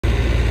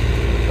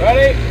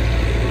Ready?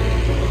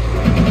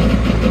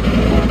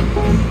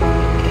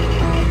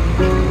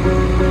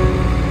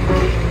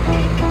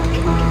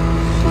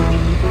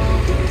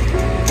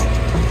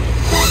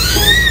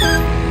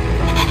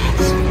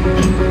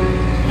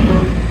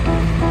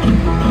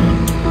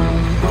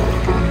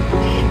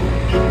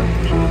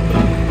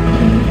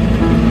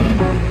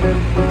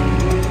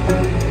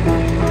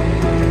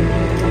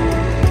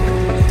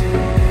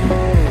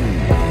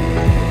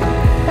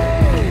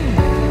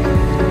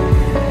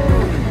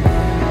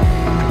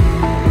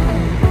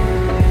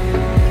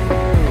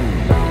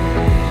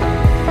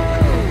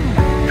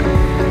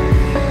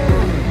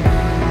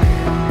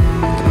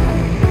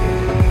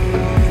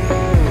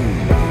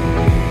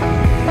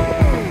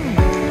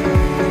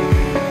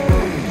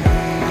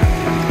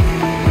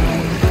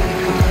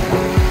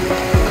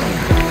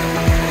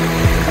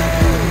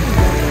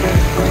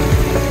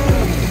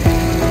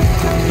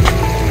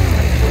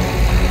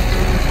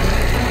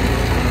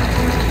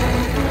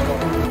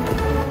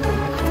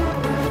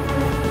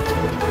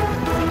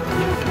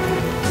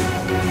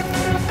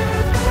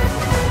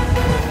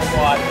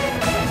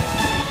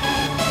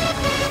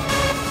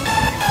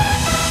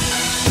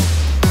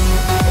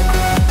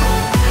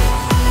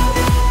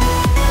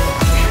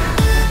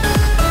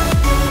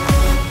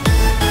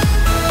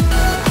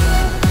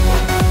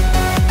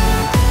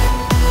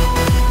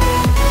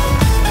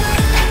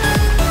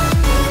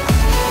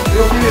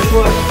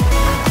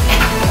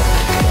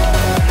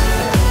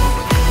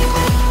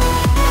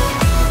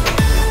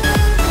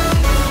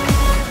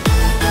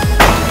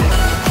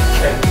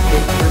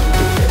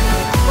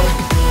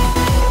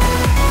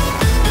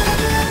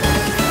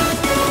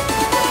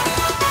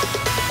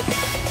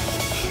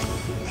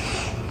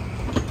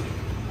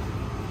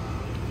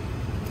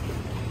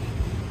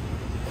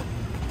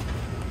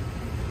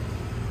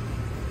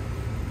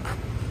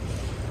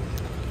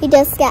 We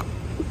just got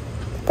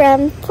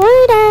from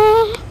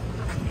Florida.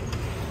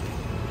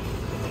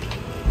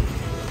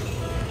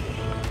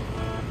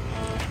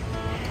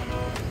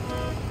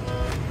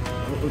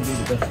 What would be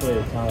the best way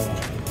to tie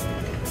that?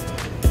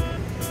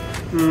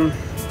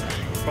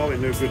 Probably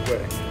no good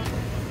way.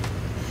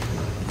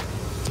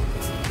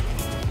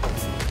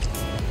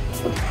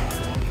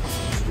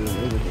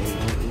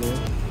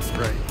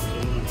 Right.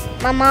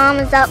 My mom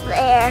is up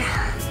there.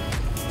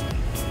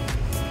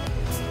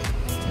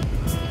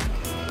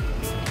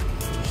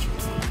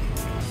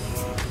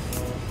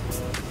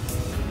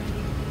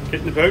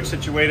 Getting the boat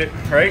situated,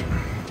 right?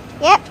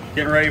 Yep.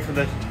 Getting ready for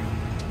the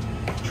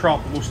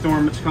tropical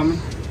storm that's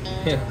coming.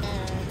 Yeah.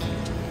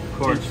 Of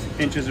course.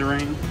 Inches of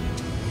rain.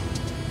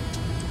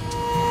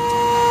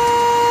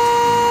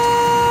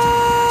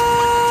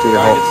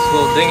 Gotta get this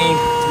little dinghy,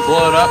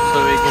 blow it up so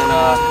we can,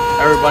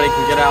 everybody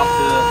can get out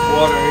to the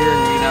water here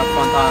and we can have a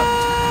fun time.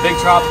 Big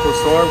tropical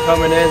storm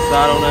coming in, so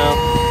I don't know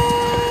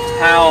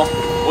how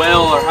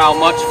well or how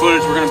much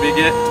footage we're gonna be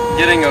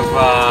getting of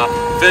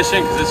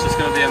fishing, because it's just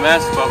gonna be a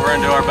mess, but we're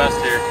gonna do our best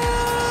here.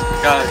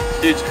 Got a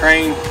huge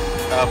crane,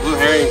 blue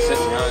herring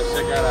sitting on it.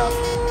 Check that out.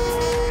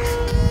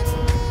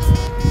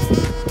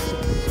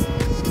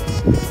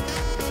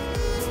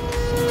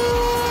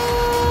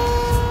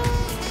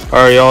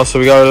 Alright y'all, so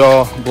we got it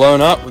all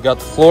blown up. We got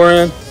the floor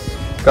in,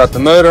 got the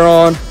motor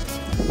on,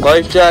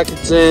 life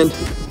jackets in.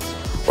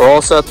 We're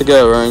all set to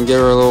go. We're gonna give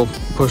her a little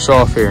push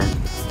off here.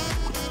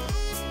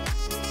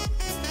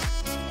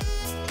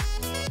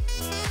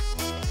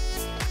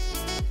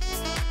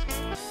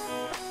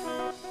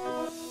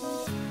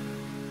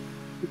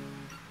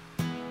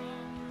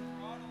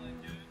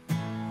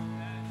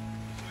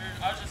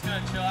 I was just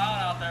gonna chill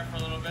out there for a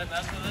little bit,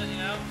 mess with it, you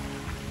know?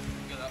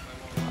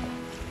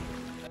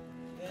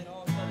 Then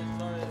all of a sudden it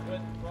started with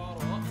the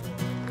throttle up for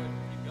it. It wouldn't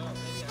keep going.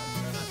 Maybe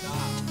after that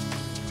died.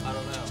 I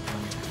don't know.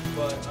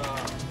 But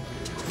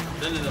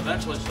then it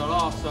eventually shut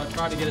off, so I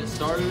tried to get it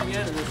started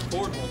again and this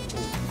cord won't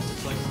pull.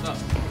 It's like stuck.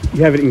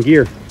 You have it in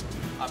gear.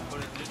 I put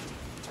it in.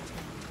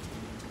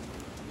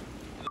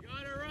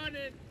 Got her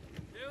running.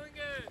 Doing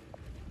good.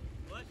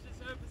 Let's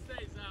just hope it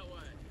stays that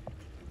way.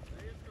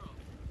 Fingers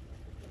crossed.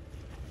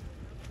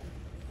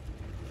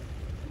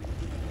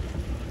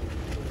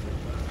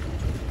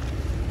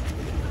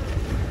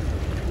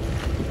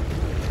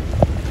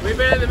 We've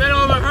been in the middle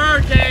of a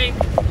hurricane.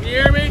 Can you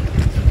hear me?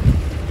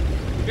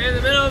 We've been in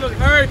the middle of a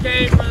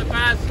hurricane for the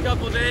past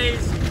couple of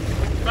days.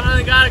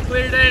 Finally got a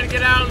clear day to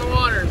get out on the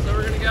water. So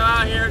we're going to go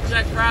out here and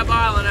check Crab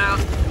Island out.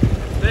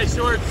 Make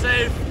sure it's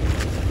safe.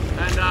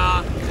 And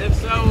if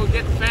so, we'll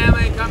get the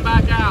family and come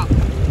back out.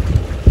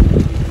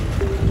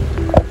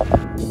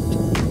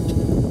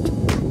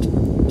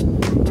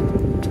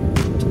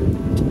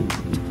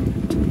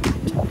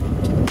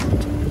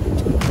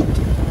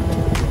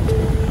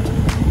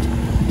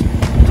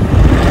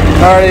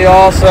 Alrighty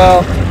y'all,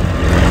 so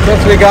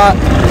since we got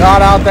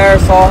out there,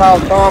 saw how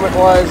calm it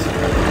was,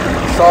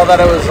 saw that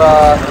it was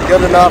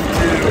good enough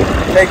to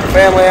take the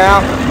family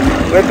out,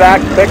 went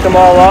back, picked them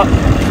all up,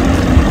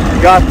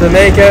 got the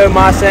Mako,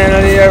 My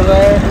Sanity over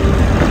there,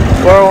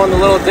 we're on the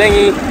little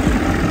dinghy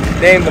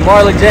named the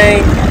Marley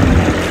Jane,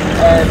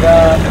 and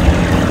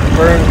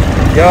we're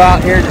Go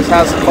out here, just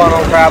have some fun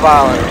on Crab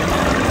Island.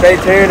 Stay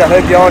tuned. I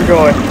hope y'all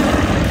enjoy.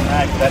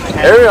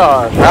 Here we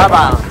are, Crab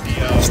Island.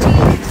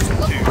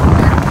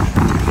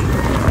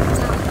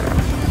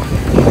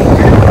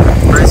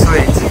 Pretty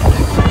sweet.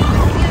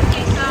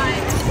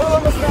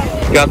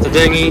 Got the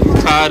dinghy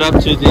tied up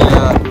to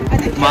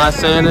the My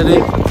Sanity.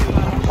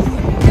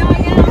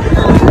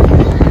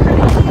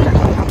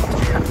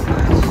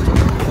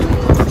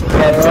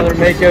 Got our other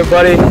Mako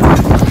buddy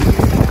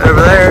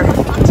over there,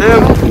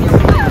 Tim.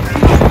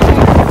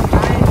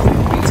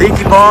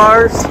 Tiki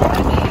bars.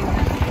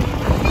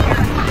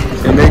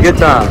 It's gonna be a good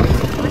time.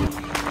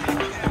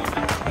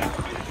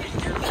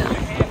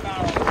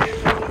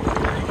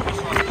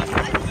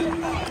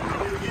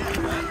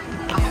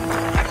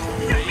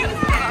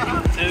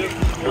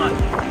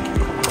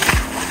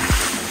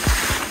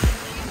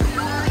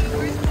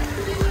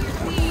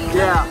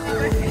 Yeah.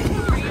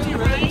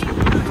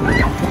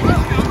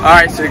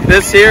 Alright, so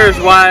this here is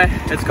why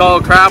it's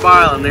called Crab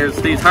Island. There's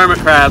these hermit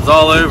crabs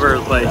all over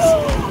the place,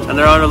 and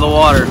they're under the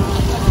water.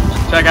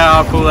 Check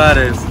out how cool that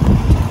is.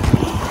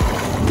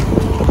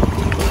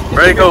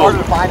 Pretty cool.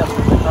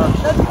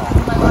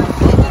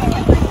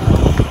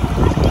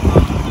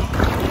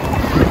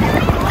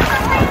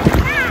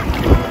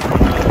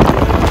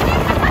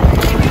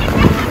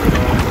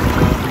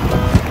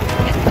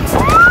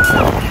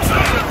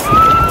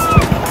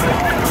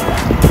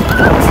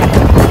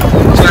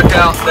 Check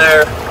out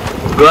their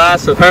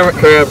glass of hermit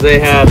crabs they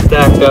have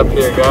stacked up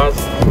here, guys.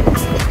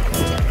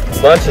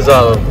 Bunches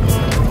of them.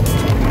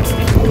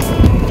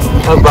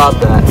 How about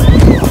that?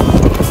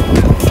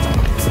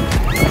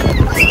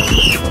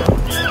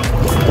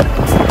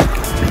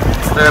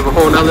 They have a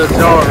whole nother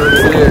jar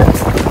over here.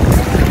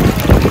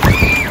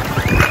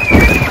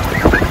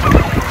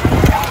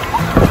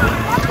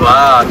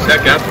 Wow,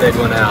 check that big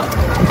one out.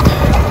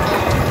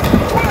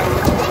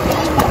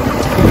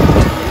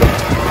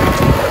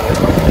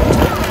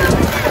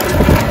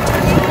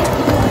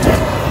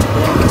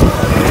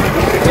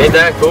 Ain't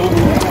that cool?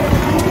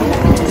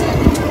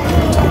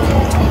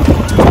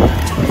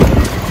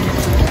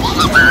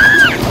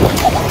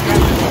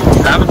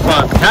 Having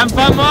fun. Having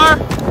fun, Mar?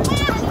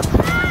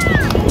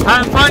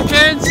 Having fun,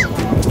 kids?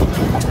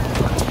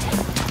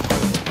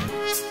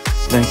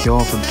 Thank you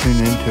all for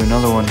tuning in to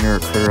another one here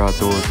at Critter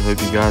Outdoors. I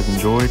hope you guys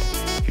enjoyed.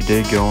 If you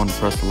did, go on and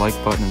press the like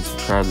button and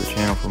subscribe to the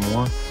channel for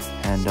more.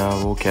 And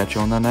we'll catch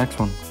you on that next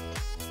one.